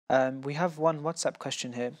We have one WhatsApp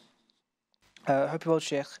question here. Hope you're well,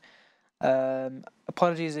 Sheikh.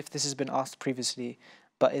 Apologies if this has been asked previously,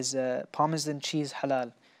 but is parmesan cheese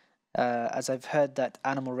halal? As I've heard that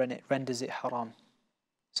animal rennet renders it haram.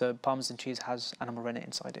 So parmesan cheese has animal rennet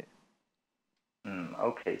inside it.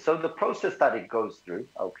 Okay, so the process that it goes through,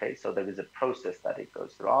 okay, so there is a process that it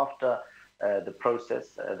goes through. After the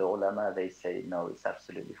process, the ulama, they say, no, it's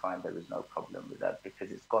absolutely fine. There is no problem with that because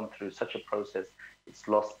it's gone through such a process, it's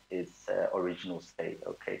lost its original state,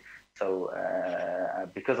 okay? So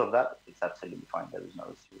because of that, it's absolutely fine. There is no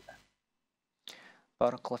issue with that.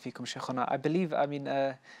 Barakallah fikum, Shaykhana. I believe,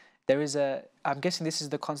 there is I'm guessing this is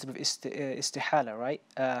the concept of istihala, right?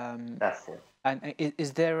 That's it. And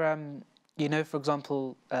is there, for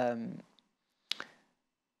example,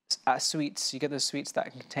 at sweets, you get those sweets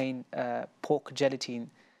that contain pork gelatin.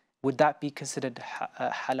 Would that be considered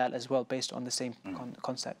halal as well, based on the same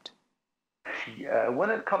concept? When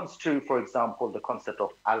it comes to, for example, the concept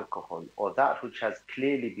of alcohol or that which has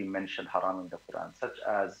clearly been mentioned haram in the Quran, such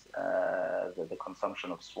as the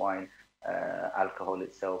consumption of swine, alcohol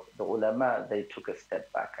itself, the ulama, they took a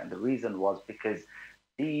step back. And the reason was because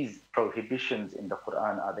these prohibitions in the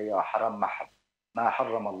Quran they are haram mahab. ما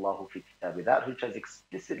حرم الله في كتابه, that which has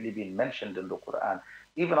explicitly been mentioned in the Quran,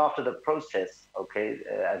 even after the process, okay,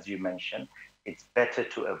 as you mentioned, it's better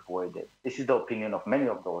to avoid it. This is the opinion of many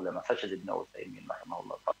of the ulama, such as Ibn Uthaymeen,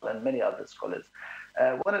 rahimahullah, and many other scholars.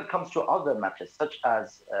 When it comes to other matters, such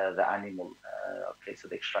as the animal, okay, so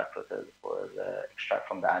the extract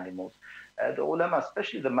from the animals, the ulama,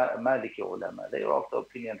 especially the Maliki ulama, they are of the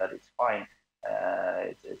opinion that it's fine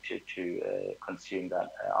to consume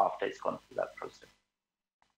that after it's gone through that process.